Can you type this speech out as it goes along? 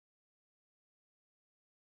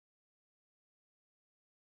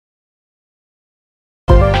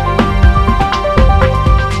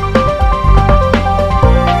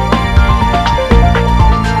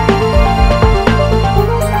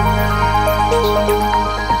My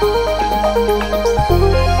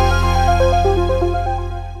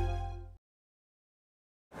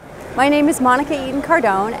name is Monica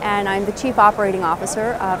Eaton-Cardone, and I'm the Chief Operating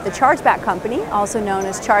Officer of the Chargeback Company, also known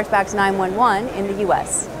as Chargebacks 911 in the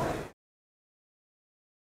U.S.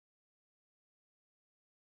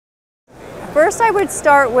 First, I would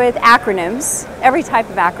start with acronyms, every type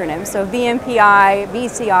of acronym, so VMPI,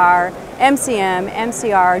 VCR, MCM,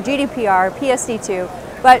 MCR, GDPR, PSD2,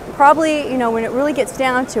 but probably, when it really gets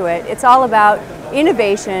down to it, it's all about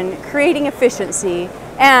innovation, creating efficiency,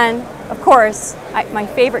 and of course, my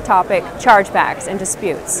favorite topic, chargebacks and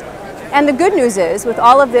disputes. And the good news is, with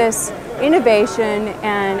all of this innovation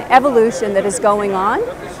and evolution that is going on,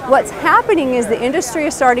 what's happening is the industry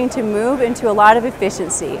is starting to move into a lot of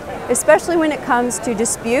efficiency, especially when it comes to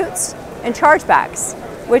disputes and chargebacks,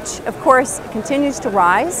 which of course continues to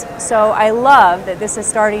rise. So I love that this is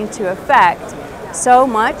starting to affect so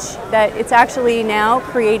much that it's actually now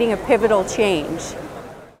creating a pivotal change.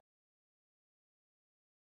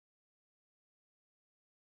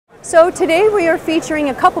 So today we are featuring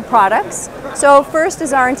a couple products. So first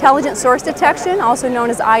is our Intelligent Source Detection, also known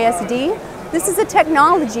as ISD. This is a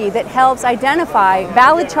technology that helps identify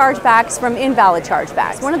valid chargebacks from invalid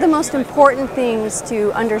chargebacks. One of the most important things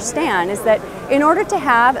to understand is that in order to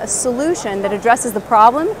have a solution that addresses the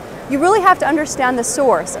problem, you really have to understand the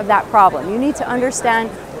source of that problem. You need to understand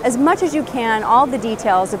as much as you can all the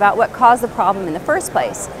details about what caused the problem in the first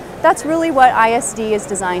place. That's really what ISD is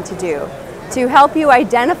designed to do, to help you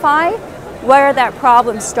identify where that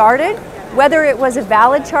problem started, whether it was a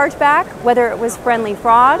valid chargeback, whether it was friendly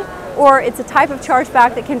fraud, or it's a type of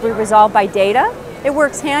chargeback that can be resolved by data. It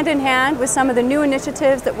works hand in hand with some of the new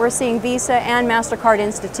initiatives that we're seeing Visa and MasterCard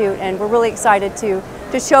institute, and we're really excited to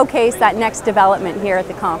showcase that next development here at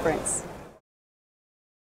the conference.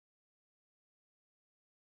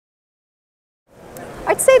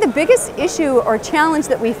 I'd say the biggest issue or challenge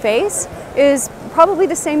that we face is probably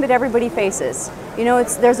the same that everybody faces.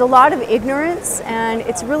 There's a lot of ignorance, and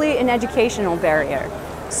it's really an educational barrier.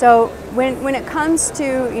 So when it comes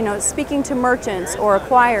to speaking to merchants or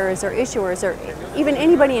acquirers or issuers or even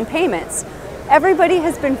anybody in payments, everybody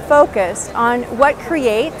has been focused on what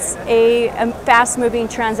creates a fast-moving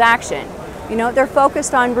transaction. They're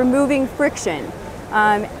focused on removing friction,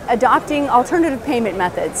 adopting alternative payment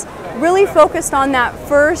methods, really focused on that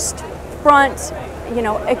first front,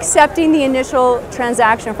 accepting the initial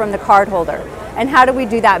transaction from the cardholder. And how do we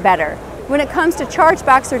do that better? When it comes to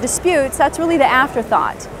chargebacks or disputes, that's really the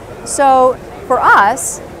afterthought. So for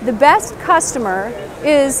us, the best customer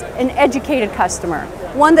is an educated customer,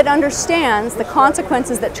 one that understands the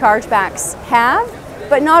consequences that chargebacks have,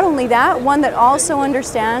 but not only that, one that also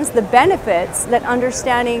understands the benefits, that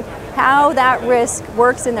understanding how that risk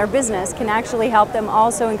works in their business can actually help them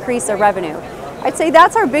also increase their revenue. I'd say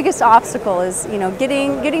that's our biggest obstacle, is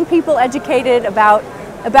getting people educated about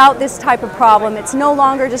this type of problem. It's no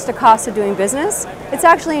longer just a cost of doing business. It's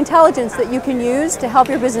actually intelligence that you can use to help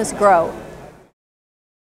your business grow.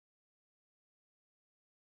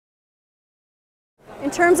 In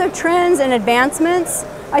terms of trends and advancements,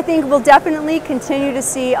 I think we'll definitely continue to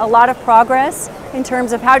see a lot of progress in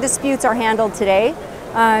terms of how disputes are handled today.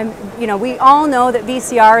 We all know that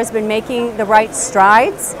VCR has been making the right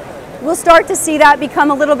strides. We'll start to see that become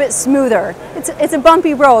a little bit smoother. It's a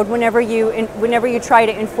bumpy road whenever you try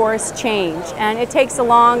to enforce change, and it takes a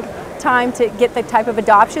long time to get the type of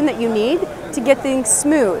adoption that you need to get things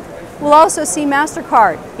smooth. We'll also see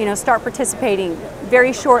MasterCard, start participating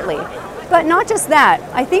very shortly. But not just that.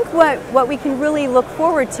 I think what we can really look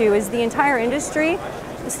forward to is the entire industry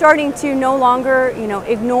starting to no longer,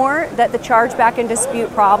 ignore that the chargeback and dispute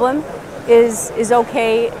problem is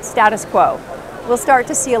okay status quo. We'll start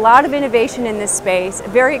to see a lot of innovation in this space, a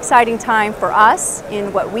very exciting time for us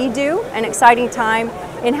in what we do, an exciting time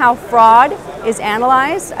in how fraud is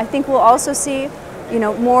analyzed. I think we'll also see,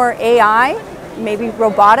 more AI, maybe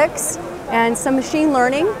robotics, and some machine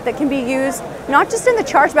learning that can be used not just in the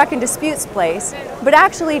chargeback and disputes place, but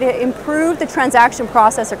actually to improve the transaction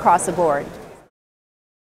process across the board.